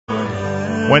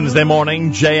Wednesday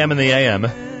morning, JM in the AM.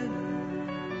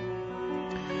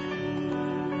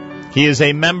 He is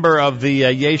a member of the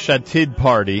Yesh Atid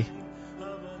party,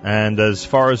 and as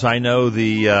far as I know,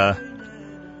 the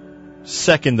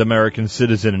second American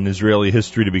citizen in Israeli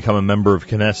history to become a member of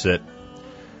Knesset.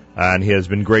 And he has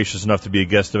been gracious enough to be a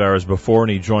guest of ours before,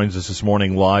 and he joins us this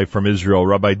morning live from Israel.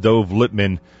 Rabbi Dov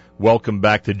Lipman, welcome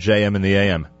back to JM in the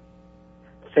AM.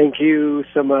 Thank you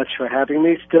so much for having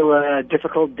me. Still a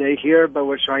difficult day here, but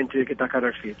we're trying to get back on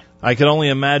our feet. I can only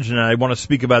imagine, and I want to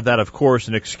speak about that, of course,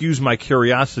 and excuse my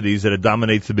curiosities that it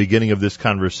dominates the beginning of this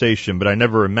conversation, but I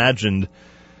never imagined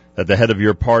that the head of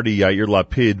your party, Yair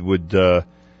Lapid,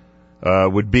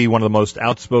 would be one of the most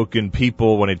outspoken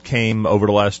people when it came over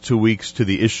the last 2 weeks to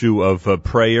the issue of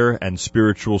prayer and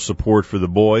spiritual support for the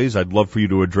boys. I'd love for you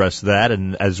to address that.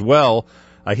 And as well,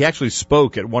 he actually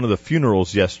spoke at one of the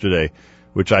funerals yesterday,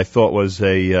 which I thought was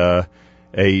a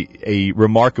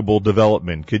remarkable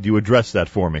development. Could you address that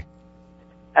for me?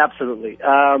 Absolutely.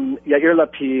 Yair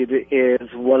Lapid is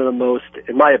one of the most,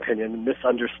 in my opinion,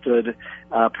 misunderstood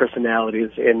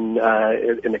personalities in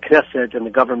the Knesset, in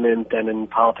the government, and in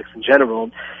politics in general.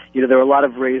 You know, there were a lot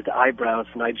of raised eyebrows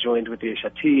when I joined with the Yesh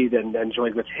Atid and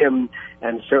joined with him,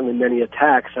 and certainly many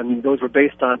attacks, and those were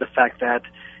based on the fact that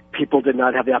people did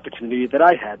not have the opportunity that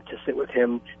I had to sit with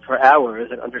him for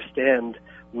hours and understand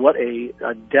what a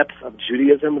depth of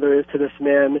Judaism there is to this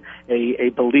man,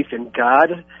 a belief in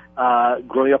God,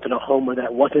 growing up in a home where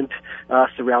that wasn't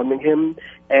surrounding him,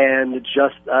 and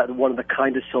just one of the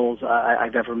kindest souls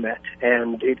I've ever met.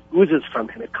 And it oozes from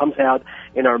him. It comes out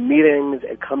in our meetings.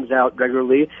 It comes out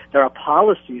regularly. There are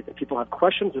policies that people have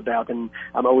questions about, and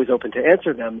I'm always open to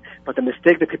answer them. But the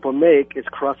mistake that people make is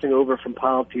crossing over from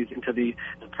policies into the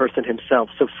person himself.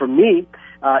 So for me,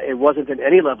 it wasn't in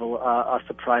any level a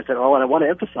surprise at all. And I want to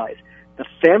emphasize, the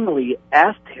family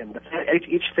asked him.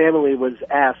 Each family was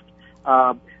asked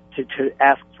to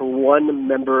ask for one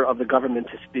member of the government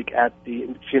to speak at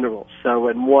the funeral. So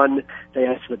in one, they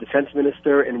asked for the defense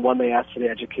minister, in one they asked for the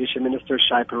education minister,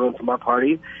 Shai Perun from our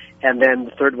party, and then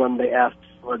the third one they asked,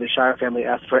 or the Shire family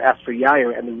asked for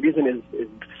Yair. And the reason is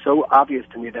so obvious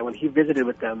to me that when he visited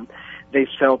with them, they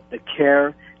felt the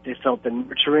care, they felt the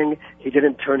nurturing. He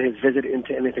didn't turn his visit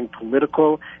into anything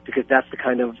political, because that's the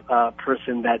kind of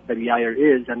person that Yair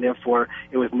is, and therefore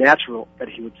it was natural that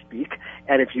he would speak.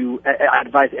 And I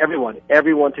advise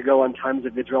everyone to go on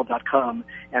timesofisrael.com,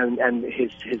 and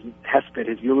his hesped,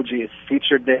 his eulogy is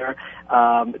featured there.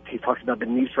 He talks about the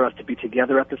need for us to be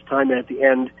together at this time, and at the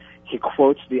end, he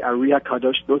quotes the Ari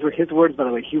HaKadosh. Those were his words, by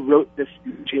the way. He wrote this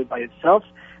eulogy by himself.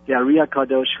 The Ari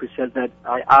HaKadosh, who says that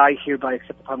I hereby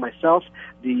accept upon myself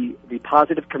the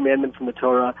positive commandment from the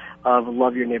Torah of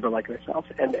love your neighbor like yourself.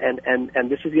 And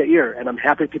this is Yair, and I'm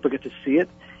happy people get to see it,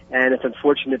 and it's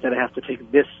unfortunate that I have to take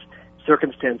this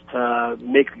circumstance to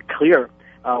make clear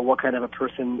what kind of a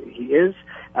person he is,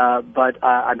 but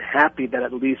I'm happy that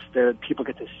at least people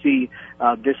get to see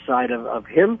this side of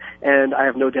him, and I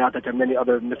have no doubt that there are many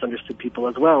other misunderstood people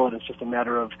as well, and it's just a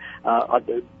matter of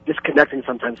disconnecting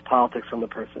sometimes politics from the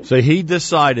person. So he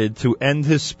decided to end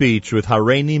his speech with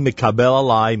Hareini mikabel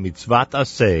alai mitzvat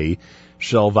aseh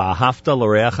shel va'ahavta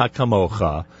l'reacha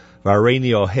kamocha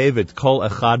v'hareini ohev et kol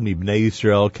echad mibnei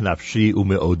Yisrael k'nafshi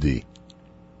u'me'odi.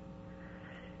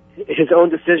 His own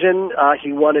decision.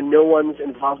 He wanted no one's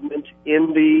involvement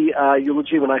in the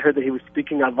eulogy. When I heard that he was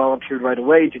speaking, I volunteered right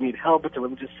away. Do you need help with the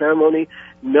religious ceremony?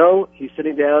 No, he's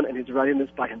sitting down and he's writing this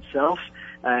by himself,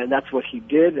 and that's what he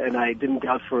did, and I didn't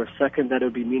doubt for a second that it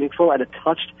would be meaningful, and it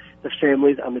touched the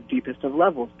families on the deepest of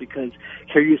levels, because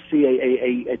here you see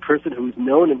a person who's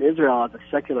known in Israel as a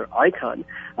secular icon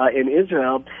in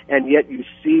Israel, and yet you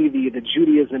see the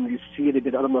Judaism, you see the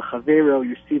Adam L'Chavero,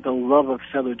 you see the love of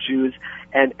fellow Jews,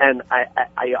 and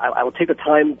I will take the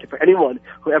time for anyone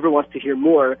who ever wants to hear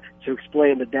more to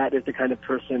explain that is the kind of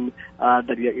person that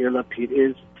Yair Lapid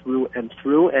is through and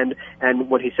through, and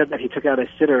when he said that he took out a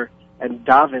sitter and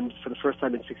davened for the first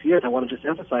time in 6 years, I want to just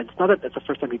emphasize, it's not that it's the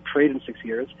first time he prayed in 6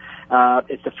 years.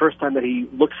 It's the first time that he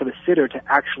looked for the sitter to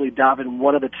actually daven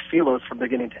one of the tefillos from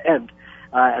beginning to end.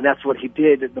 And that's what he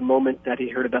did at the moment that he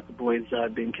heard about the boys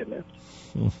being kidnapped.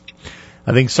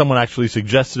 I think someone actually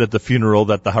suggested at the funeral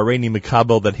that the Hareini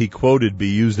Mikabel that he quoted be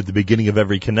used at the beginning of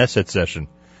every Knesset session,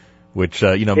 which,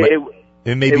 It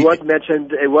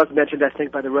was mentioned, I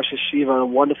think, by the Rosh Yeshiva, a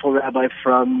wonderful rabbi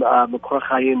from Makor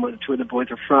Chaim, where the two of the boys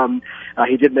are from.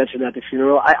 He did mention that at the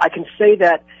funeral. I can say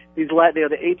that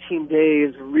the 18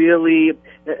 days really,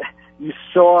 you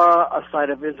saw a side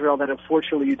of Israel that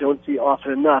unfortunately you don't see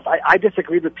often enough. I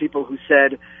disagreed with people who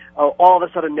said, all of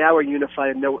a sudden now we're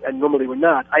unified and normally we're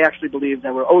not. I actually believe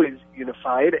that we're always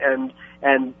unified,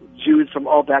 and Jews from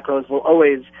all backgrounds will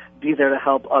always be there to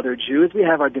help other Jews. We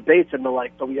have our debates and the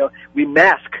like, but we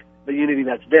mask the unity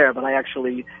that's there, but I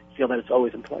actually feel that it's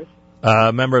always in place.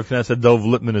 Member of Knesset Dov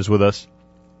Lipman is with us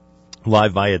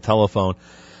live via telephone.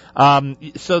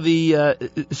 So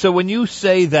when you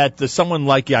say that someone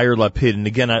like Yair Lapid, and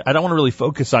again, I don't want to really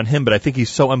focus on him, but I think he's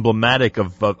so emblematic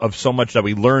of so much that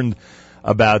we learned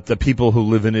about the people who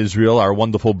live in Israel, our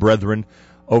wonderful brethren,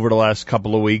 over the last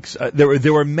couple of weeks.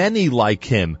 There were many like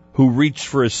him who reached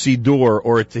for a Siddur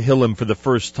or a Tehillim for the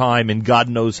first time in God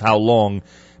knows how long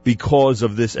because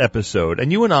of this episode.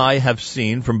 And you and I have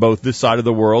seen from both this side of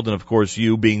the world, and of course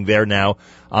you being there now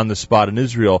on the spot in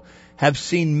Israel, have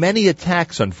seen many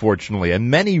attacks, unfortunately, and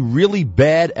many really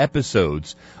bad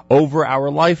episodes over our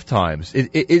lifetimes.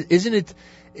 Isn't it?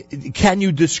 Can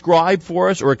you describe for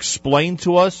us or explain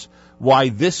to us why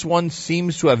this one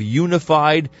seems to have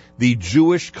unified the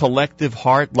Jewish collective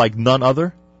heart like none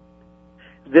other?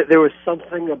 There was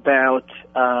something about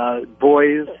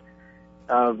boys,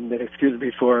 excuse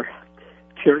me for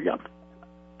tearing up.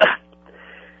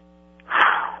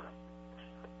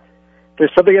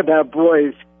 There's something about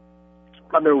boys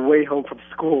on their way home from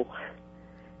school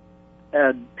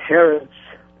and parents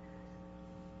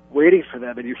waiting for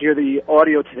them, and you hear the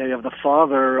audio today of the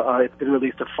father, it's been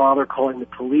released, the father calling the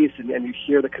police, and you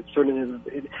hear the concern in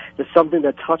it. There's something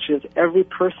that touches every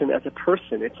person as a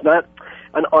person. It's not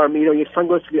an army. Your son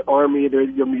goes to the army,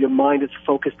 your mind is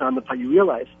focused on the part. You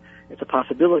realize it's a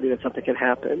possibility that something can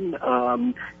happen.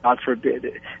 God forbid.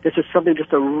 This is something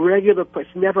just a regular place.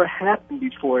 Never happened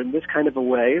before in this kind of a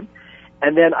way.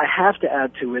 And then I have to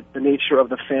add to it the nature of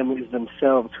the families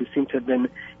themselves, who seem to have been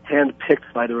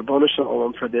handpicked by the Ribbono Shel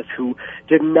Olam for this, who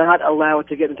did not allow it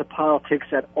to get into politics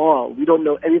at all. We don't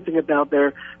know anything about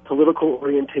their political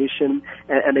orientation,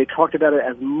 and they talked about it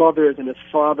as mothers and as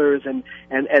fathers, and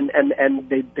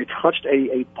they touched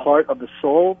a part of the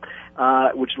soul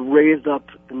which raised up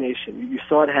the nation. You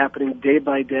saw it happening day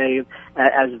by day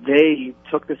as they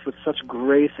took this with such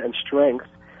grace and strength,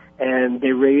 and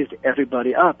they raised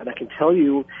everybody up. And I can tell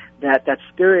you that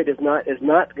spirit is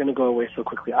not going to go away so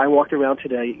quickly. I walked around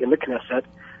today in the Knesset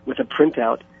with a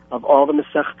printout of all the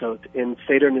Masechtot in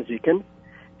Seder Nezikin,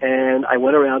 and I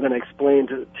went around and I explained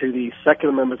to the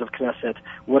secular members of Knesset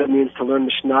what it means to learn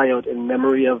Mishnayot in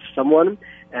memory of someone,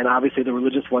 and obviously the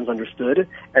religious ones understood.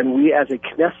 And we as a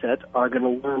Knesset are going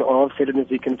to learn all of Seder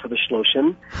Nezikin for the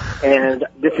Shloshim. And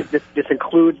this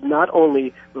includes not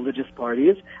only religious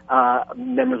parties,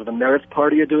 members of the Meretz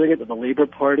Party are doing it, of the Labor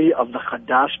Party, of the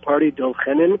Hadash Party, Dov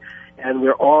Chenin, and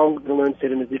we're all going to learn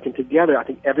Seder Nezikin together. I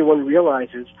think everyone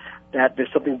realizes that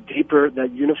there's something deeper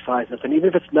that unifies us. And even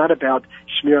if it's not about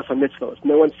Shmiras HaMitzvot,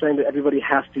 no one's saying that everybody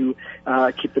has to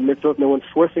keep the mitzvot, no one's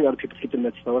forcing other people to keep the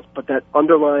mitzvot, but that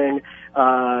underlying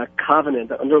covenant,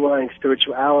 that underlying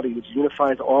spirituality which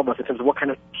unifies all of us in terms of what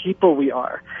kind of people we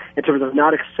are, in terms of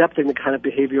not accepting the kind of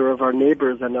behavior of our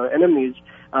neighbors and our enemies,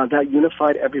 that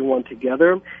unified everyone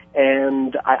together.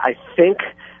 And I think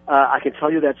I can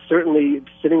tell you that certainly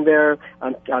sitting there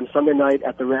on Sunday night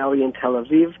at the rally in Tel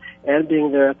Aviv and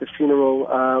being there at the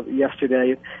funeral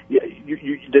yesterday,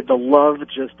 the love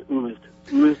just oozed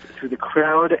through the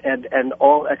crowd, and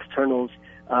all externals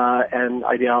and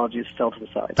ideologies fell to the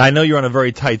side. I know you're on a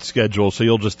very tight schedule, so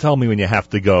you'll just tell me when you have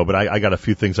to go, but I got a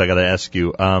few things I got to ask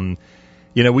you.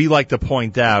 We like to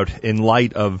point out in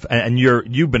light of, and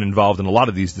you've been involved in a lot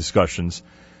of these discussions,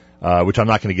 which I'm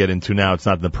not going to get into now. It's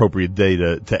not an appropriate day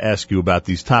to ask you about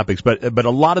these topics, but a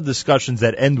lot of discussions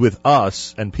that end with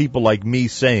us and people like me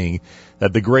saying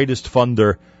that the greatest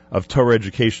funder of Torah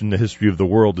education in the history of the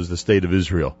world is the State of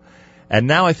Israel. And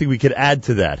now I think we could add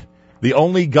to that. The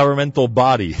only governmental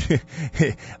body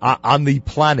on the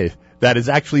planet that is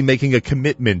actually making a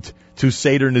commitment to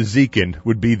Seder Nezikin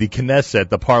would be the Knesset,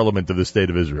 the Parliament of the State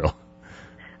of Israel.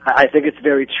 I think it's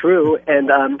very true,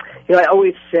 and I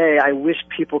always say I wish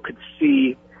people could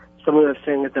see some of the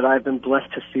things that I've been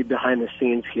blessed to see behind the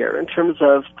scenes here. In terms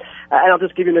of, and I'll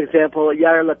just give you an example,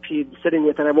 Yair Lapid sitting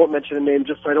with, and I won't mention a name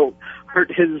just so I don't hurt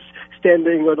his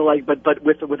standing or the like, but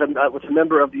with a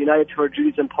member of the United Torah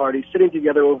Judaism Party, sitting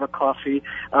together over coffee,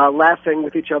 laughing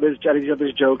with each other's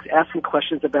jokes, asking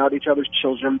questions about each other's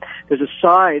children. There's a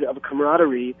side of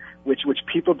camaraderie which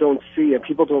people don't see and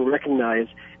people don't recognize,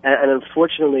 and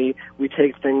unfortunately we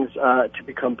take things to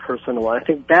become personal. And I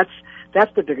think that's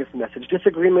the biggest message.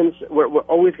 Disagreements, we're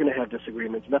always going to have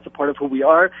disagreements, and that's a part of who we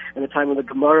are. In the time of the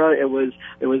Gemara, it was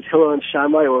Hillel and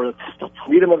Shammai, or still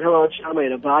Talmidim of Hillel and Shammai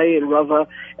and Abaye and Rava,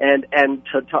 and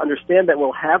to understand that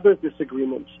we'll have those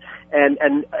disagreements.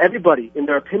 And everybody, in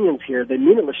their opinions here, they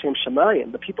mean it l'shem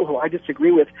shamayim. The people who I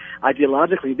disagree with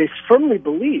ideologically, they firmly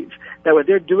believe that what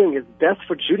they're doing is best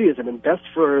for Judaism and best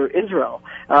for Israel,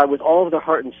 with all of their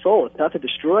heart and soul. It's not to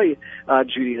destroy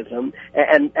Judaism,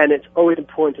 and it's always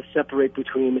important to separate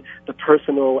between the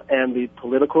personal and the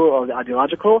political or the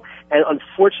ideological. And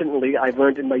unfortunately, I've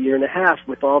learned in my year and a half,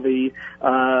 with all the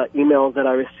emails that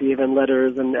I receive and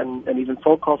letters and even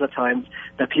phone calls at times,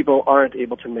 that people aren't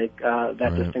able to make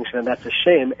that distinction. And that's a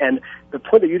shame. And the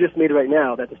point that you just made right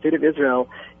now, that the state of Israel,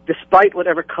 despite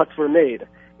whatever cuts were made,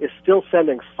 is still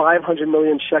sending 500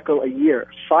 million shekel a year,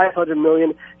 500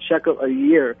 million shekel a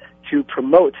year to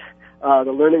promote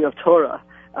the learning of Torah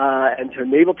and to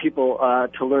enable people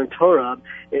to learn Torah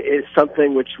is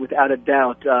something which, without a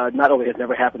doubt, not only has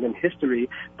never happened in history,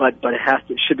 but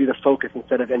it should be the focus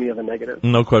instead of any of the negatives.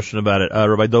 No question about it.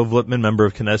 Rabbi Dov Lipman, member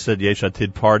of Knesset, Yesh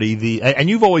Atid Party, and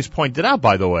you've always pointed out,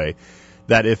 by the way,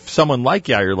 that if someone like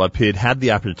Yair Lapid had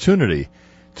the opportunity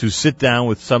to sit down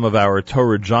with some of our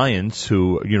Torah giants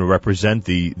who, represent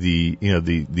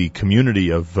the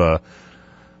community of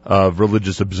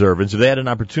religious observance, if they had an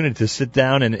opportunity to sit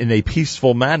down and in a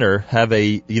peaceful manner have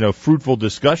a, fruitful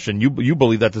discussion, you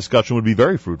believe that discussion would be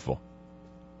very fruitful.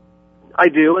 I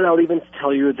do, and I'll even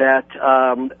tell you that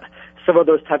some of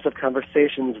those types of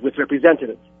conversations with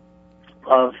representatives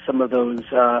of some of those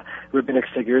rabbinic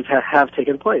figures have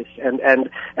taken place, and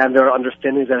there are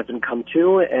understandings that have been come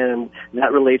to, and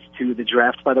that relates to the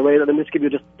draft, by the way. Let me just give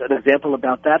you just an example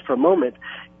about that for a moment.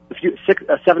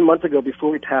 7 months ago,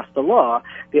 before we passed the law,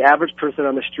 the average person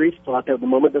on the streets thought that the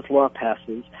moment this law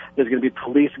passes, there's going to be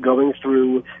police going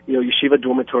through, yeshiva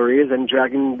dormitories and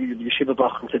dragging yeshiva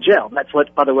bachim to jail. That's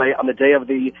what, by the way, on the day of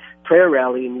the prayer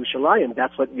rally in Yerushalayim,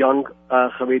 that's what young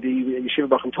Haredi yeshiva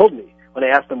bachim told me when I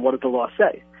asked them, what did the law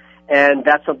say? And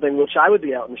that's something which I would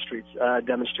be out in the streets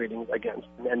demonstrating against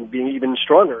and being even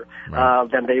stronger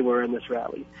than they were in this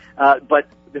rally. But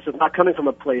this is not coming from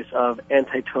a place of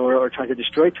anti-Torah or trying to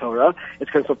destroy Torah. It's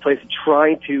coming from a place of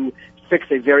trying to fix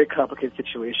a very complicated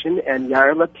situation. And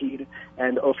Yair Lapid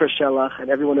and Ofer Shelach and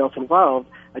everyone else involved,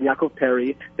 and Yaakov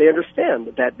Perry, they understand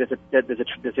that there's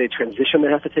a transition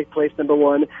that has to take place, number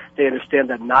one. They understand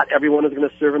that not everyone is going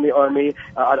to serve in the army.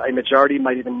 A majority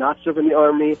might even not serve in the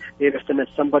army. They understand that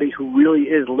somebody who really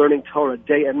is learning Torah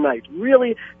day and night,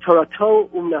 really Torah to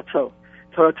umnato.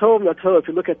 Torah Tov, Nato, if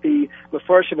you look at the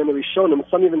Mefarshim and the Rishonim,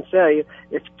 some even say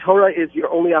if Torah is your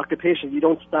only occupation, you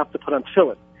don't stop to put on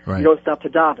tefillin. Right. You don't stop to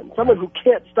daven. Someone who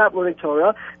can't stop learning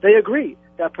Torah, they agree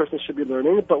that person should be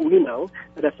learning, but we know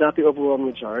that that's not the overwhelming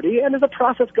majority, and there's a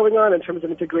process going on in terms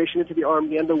of integration into the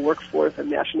army and the workforce and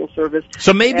national service.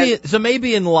 So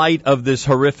maybe in light of this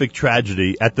horrific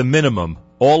tragedy, at the minimum,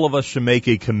 all of us should make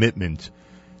a commitment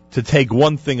to take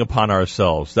one thing upon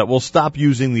ourselves, that we'll stop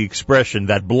using the expression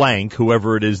that blank,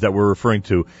 whoever it is that we're referring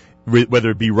to, whether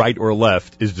it be right or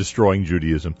left, is destroying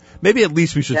Judaism. Maybe at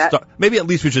least we should start. Maybe at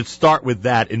least we should start with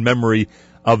that in memory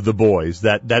of the boys.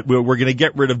 That we're going to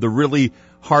get rid of the really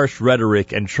harsh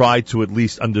rhetoric and try to at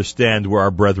least understand where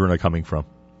our brethren are coming from.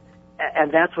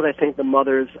 And that's what I think the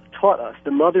mothers taught us.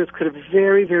 The mothers could have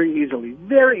very, very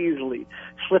easily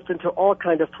slipped into all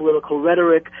kind of political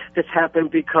rhetoric. This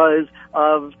happened because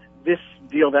of this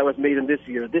deal that was made in this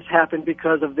year. This happened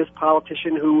because of this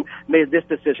politician who made this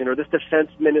decision, or this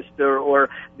defense minister, or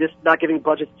this not giving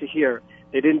budgets to here.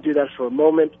 They didn't do that for a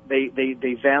moment. They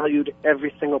valued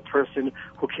every single person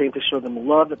who came to show them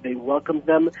love. They welcomed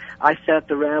them. I sat at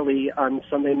the rally on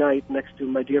Sunday night next to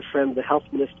my dear friend, the health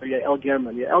minister, Yael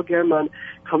German. Yael German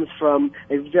comes from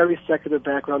a very secular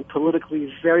background,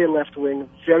 politically very left-wing,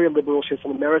 very liberal. She's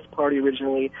from the Meretz Party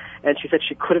originally, and she said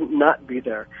she couldn't not be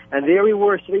there. And there we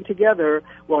were sitting together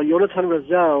while Yonatan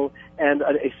Razel and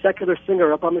a secular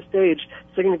singer up on the stage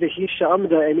singing the Hisha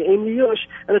Amda and Ein Yush,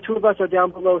 and the two of us are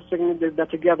down below singing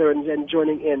that together and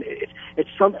joining in. It's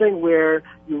something where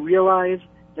you realize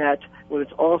that when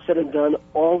it's all said and done,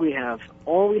 all we have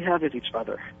is each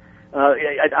other.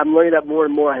 I'm learning that more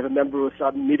and more. I have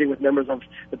I'm meeting with members of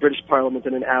the British Parliament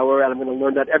in an hour, and I'm going to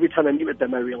learn that every time I meet with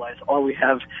them, I realize all we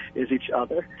have is each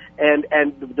other. And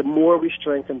the more we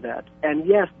strengthen that. And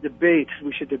yes, debate.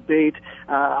 We should debate.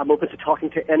 I'm open to talking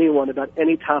to anyone about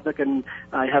any topic, and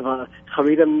I have a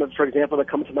Haredim, for example, that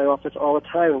come to my office all the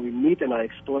time, and we meet and I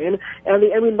explain.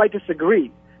 And we might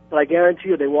disagree, but I guarantee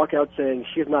you they walk out saying,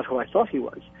 he's not who I thought he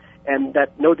was. And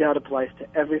that no doubt applies to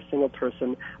every single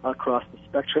person across the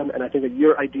spectrum. And I think that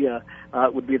your idea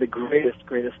would be the greatest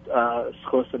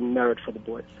schos and merit for the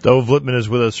boys. Dov Lipman is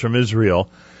with us from Israel.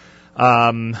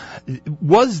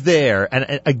 Was there,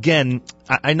 and again,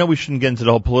 I know we shouldn't get into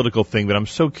the whole political thing, but I'm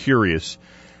so curious.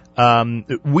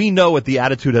 We know what the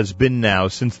attitude has been now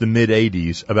since the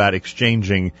mid-'80s about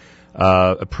exchanging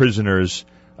prisoners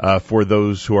for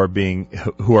those who are being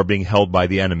held by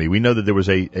the enemy. We know that there was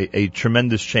a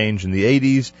tremendous change in the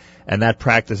 80s, and that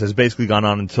practice has basically gone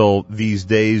on until these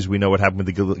days. We know what happened with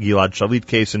the Gilad Shalit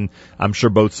case, and I'm sure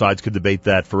both sides could debate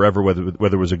that forever, whether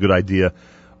it was a good idea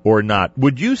or not.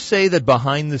 Would you say that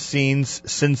behind the scenes,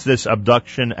 since this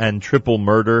abduction and triple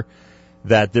murder,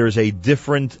 that there's a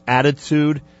different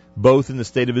attitude, both in the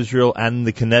State of Israel and in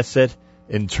the Knesset,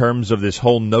 in terms of this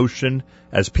whole notion,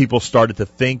 as people started to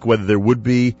think whether there would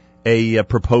be a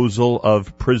proposal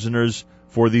of prisoners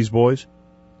for these boys?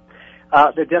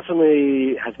 There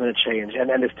definitely has been a change, and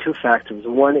there's two factors.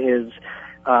 One is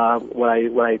what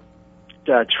I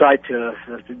tried to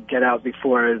get out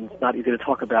before, and it's not easy to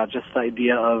talk about, just the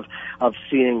idea of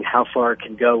seeing how far it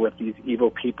can go with these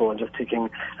evil people and just taking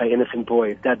innocent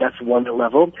boys. That's one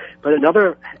level. But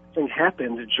another thing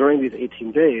happened during these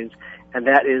 18 days, and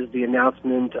that is the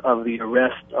announcement of the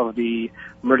arrest of the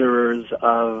murderers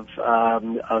of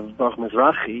Baruch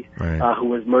Mizrahi, right, who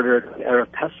was murdered on Erev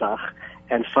Pesach,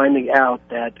 and finding out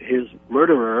that his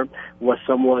murderer was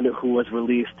someone who was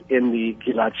released in the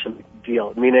Gilad Shalit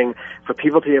deal. Meaning, for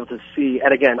people to be able to see,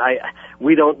 and again,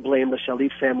 we don't blame the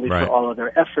Shalit family right, for all of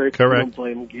their efforts. Correct.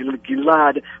 We don't blame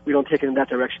Gilad. We don't take it in that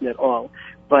direction at all.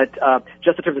 But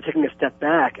just in terms of taking a step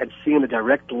back and seeing the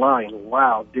direct line,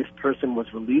 wow, this person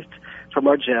was released from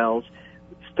our jails,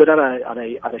 stood on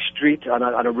a street, on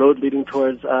a road leading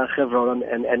towards Hebron,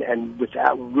 and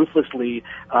ruthlessly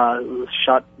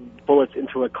shot bullets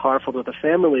into a car filled with a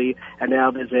family, and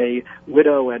now there's a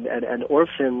widow and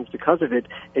orphans because of it.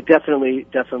 It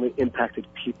definitely impacted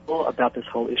people about this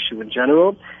whole issue in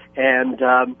general, and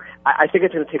I think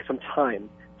it's going to take some time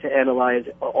to analyze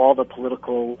all the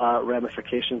political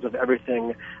ramifications of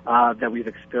everything that we've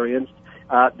experienced.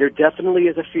 There definitely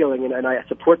is a feeling, and I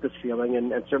support this feeling,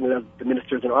 and certainly as the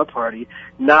ministers in our party,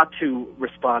 not to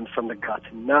respond from the gut,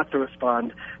 not to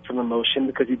respond from emotion,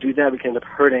 because you do that, we can end up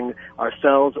hurting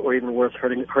ourselves, or even worse,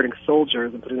 hurting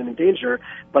soldiers and putting them in danger.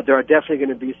 But there are definitely going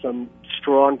to be some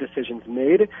strong decisions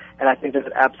made, and I think that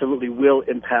it absolutely will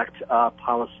impact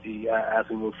policy as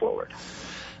we move forward.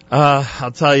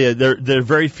 I'll tell you, there are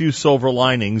very few silver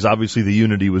linings. Obviously, the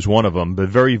unity was one of them, but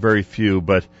very, very few.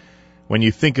 But when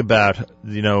you think about,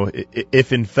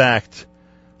 if in fact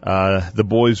the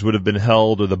boys would have been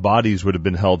held, or the bodies would have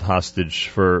been held hostage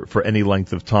for any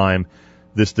length of time,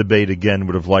 this debate again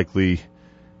would have likely,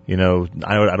 I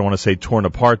don't want to say torn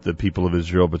apart the people of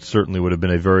Israel, but certainly would have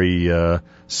been a very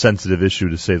sensitive issue,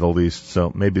 to say the least.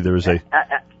 So maybe there is a...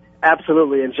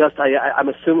 Absolutely, and I'm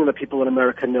assuming that people in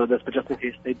America know this, but just in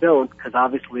case they don't, because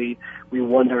obviously we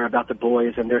wonder about the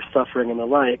boys and their suffering and the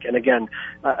like. And again,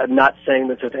 I'm not saying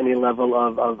this with any level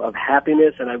of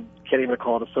happiness, and I can't even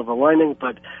call it a silver lining,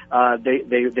 but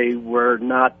they were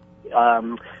not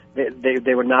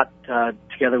they were not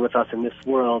together with us in this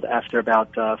world after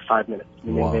about 5 minutes.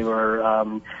 Meaning wow. They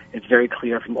were. It's very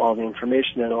clear from all the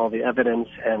information and all the evidence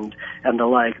and the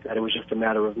like that it was just a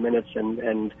matter of minutes.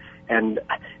 And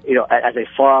as a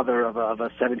father of a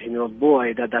 17-year-old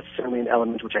boy, that's certainly an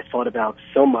element which I thought about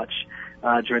so much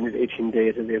during these 18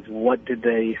 days. Is what did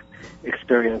they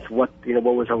experience? What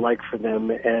was it like for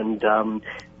them? And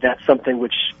that's something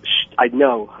which I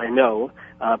know.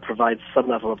 Provides some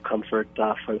level of comfort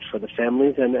for the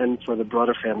families and for the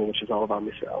broader family, which is all of Am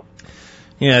Yisrael.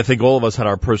 Yeah, I think all of us had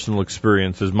our personal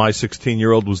experiences. My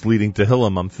 16-year-old was leading to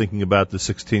Hillam. I'm thinking about the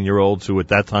 16-year-olds who at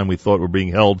that time we thought were being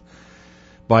held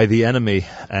by the enemy,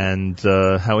 and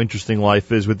how interesting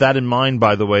life is. With that in mind,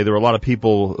 by the way, there are a lot of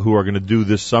people who are going to do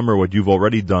this summer what you've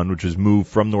already done, which is move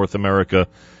from North America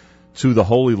to the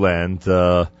Holy Land.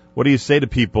 What do you say to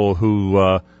people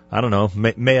who... I don't know,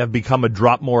 may have become a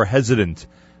drop more hesitant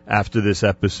after this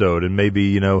episode, and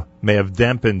maybe, may have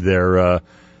dampened their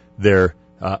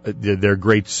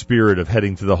great spirit of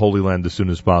heading to the Holy Land as soon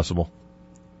as possible?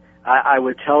 I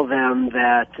would tell them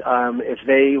that if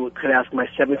they could ask my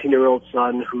 17-year-old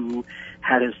son, who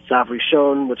had his Tzav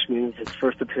Rishon, which means his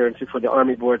first appearance before the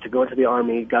Army Board, to go into the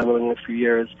Army, God willing, in a few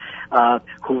years,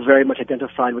 who very much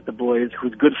identified with the boys,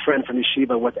 whose good friend from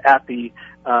Yeshiva was at the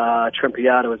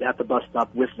Trampiata, was at the bus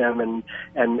stop with them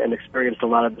and experienced a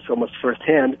lot of this almost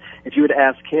firsthand. If you would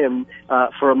ask him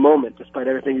for a moment, despite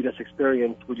everything you just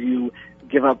experienced, would you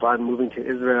give up on moving to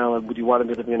Israel, and would you want him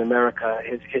to live in America?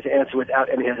 His answer, without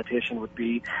any hesitation, would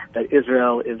be that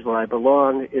Israel is where I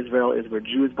belong. Israel is where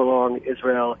Jews belong.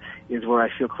 Israel is where I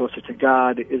feel closer to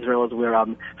God. Israel is where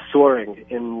I'm soaring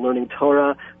in learning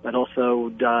Torah, but also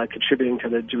contributing to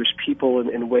the Jewish people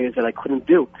in ways that I couldn't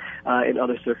do in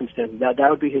other circumstances. That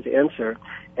would be his answer,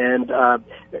 and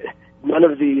none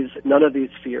of these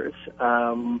fears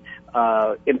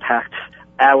impact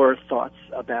our thoughts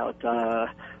about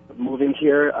moving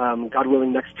here. God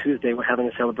willing, next Tuesday we're having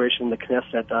a celebration in the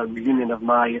Knesset, a reunion of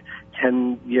my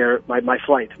Aliyah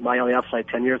flight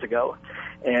 10 years ago.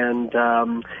 And,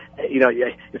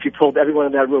 if you pulled everyone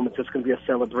in that room, it's just going to be a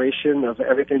celebration of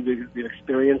everything we've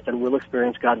experienced and will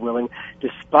experience, God willing,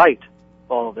 despite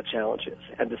all of the challenges,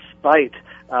 and despite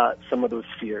some of those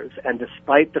fears, and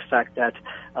despite the fact that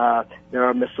there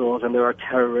are missiles and there are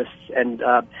terrorists, and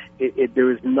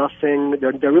there is nothing, there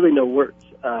are really no words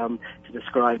to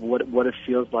describe what it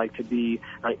feels like to be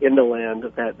in the land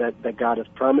that God has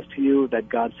promised to you, that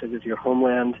God says is your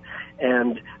homeland.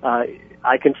 And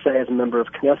I can say, as a member of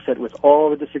Knesset, with all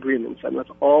the disagreements and with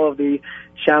all of the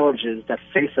challenges that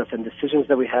face us and decisions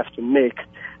that we have to make,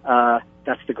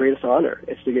 that's the greatest honor.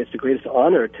 It's the greatest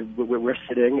honor to where we're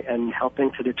sitting and helping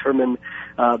to determine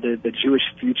the Jewish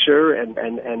future and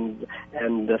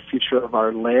the future of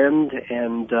our land.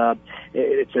 And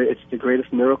it's the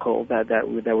greatest miracle that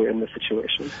we're in this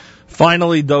situation.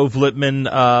 Finally, Dov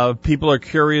Lipman, people are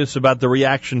curious about the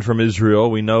reaction from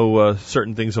Israel. We know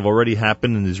certain things have already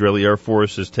happened, and the Israeli Air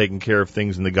Force has taken care of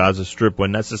things in the Gaza Strip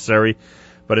when necessary.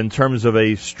 But in terms of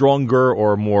a stronger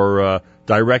or more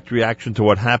direct reaction to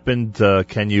what happened,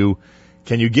 can you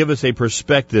give us a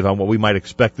perspective on what we might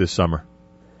expect this summer?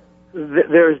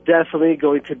 There is definitely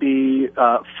going to be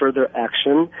further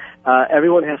action.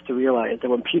 Everyone has to realize that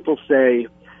when people say,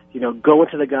 go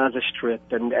into the Gaza Strip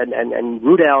and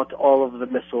root out all of the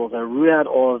missiles and root out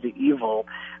all of the evil,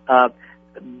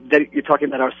 that you're talking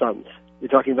about our sons. You're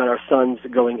talking about our sons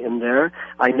going in there.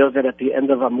 I know that at the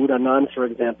end of Amud Anan, for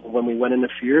example, when we went in a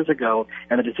few years ago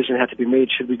and the decision had to be made,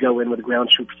 should we go in with ground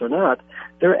troops or not,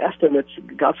 there are estimates,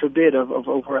 God forbid, of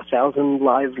over 1,000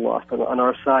 lives lost on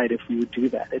our side if we would do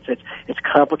that. It's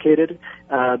complicated,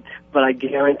 but I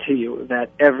guarantee you that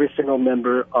every single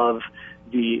member of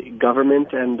the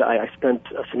government, and I spent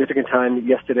a significant time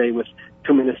yesterday with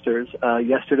two ministers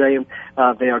yesterday,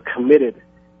 they are committed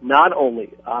not only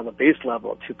on the base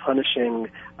level to punishing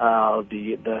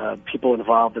the people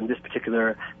involved in this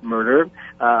particular murder,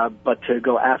 but to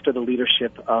go after the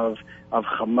leadership of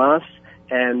Hamas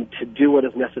and to do what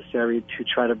is necessary to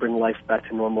try to bring life back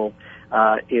to normal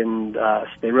in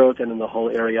Sderot and in the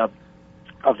whole area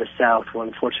of the South, where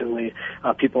unfortunately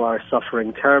people are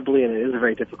suffering terribly, and it is a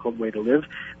very difficult way to live.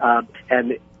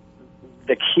 And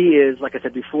the key is, like I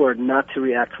said before, not to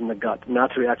react from the gut,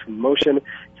 not to react from emotion,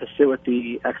 to sit with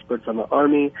the experts on the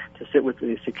army, to sit with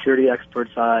the security experts,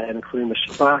 and including the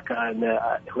Shabak,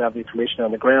 who have the information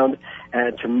on the ground,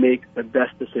 and to make the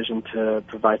best decision to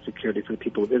provide security for the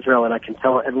people of Israel. And I can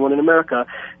tell everyone in America,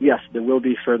 yes, there will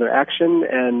be further action,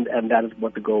 and that is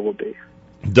what the goal will be.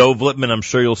 Dov Lipman, I'm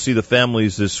sure you'll see the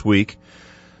families this week.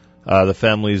 The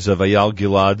families of Eyal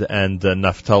Gilad and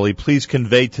Naftali. Please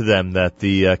convey to them that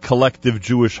the collective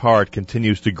Jewish heart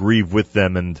continues to grieve with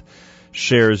them and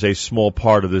shares a small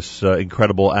part of this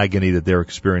incredible agony that they're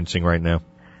experiencing right now.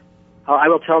 I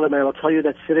will tell them, I will tell you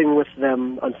that sitting with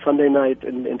them on Sunday night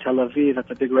in Tel Aviv at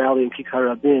the big rally in Kikar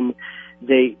Rabin,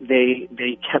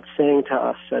 they kept saying to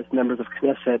us as members of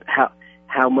Knesset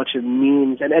how much it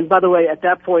means. And by the way, at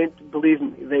that point, believe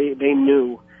me, they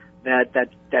knew that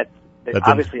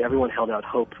obviously everyone held out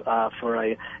hope for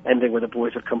a ending where the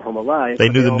boys would come home alive. They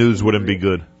knew the news wouldn't be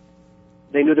good.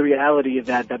 They knew the reality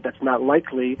that that's not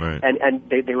likely, right. and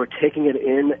they were taking it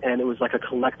in, and it was like a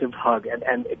collective hug,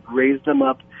 and it raised them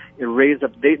up. They raised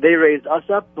us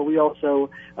up, but we also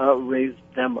raised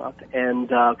them up.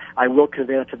 And I will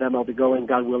convey that to them. I'll be going,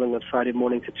 God willing, on Friday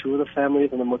morning to two of the families,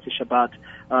 and then Motzi Shabbat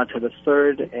to the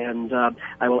third. And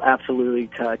I will absolutely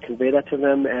convey that to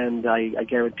them. And I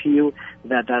guarantee you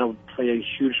that that'll play a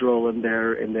huge role in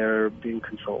their being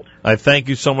consoled. I thank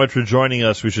you so much for joining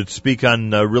us. We should speak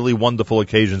on really wonderful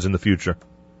occasions in the future.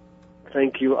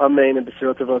 Thank you. Amen. And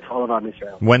B'sirot Tovot to all of Am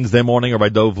Yisrael. Wednesday morning, Rabbi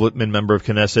Dov Lipman, member of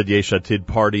Knesset Yesh Atid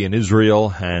party in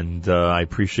Israel, and I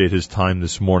appreciate his time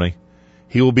this morning.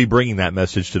 He will be bringing that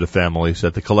message to the families,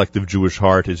 that the collective Jewish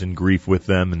heart is in grief with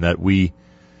them, and that we,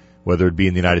 whether it be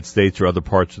in the United States or other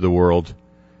parts of the world,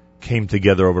 came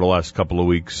together over the last couple of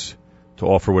weeks to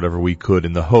offer whatever we could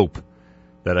in the hope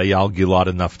that Eyal Gilad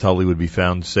and Naftali would be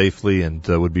found safely and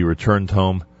would be returned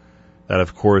home. That,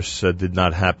 of course, did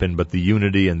not happen, but the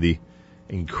unity and the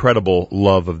incredible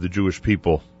love of the Jewish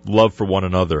people, love for one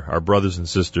another, our brothers and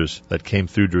sisters that came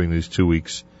through during these 2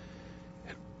 weeks.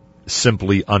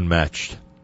 Simply unmatched.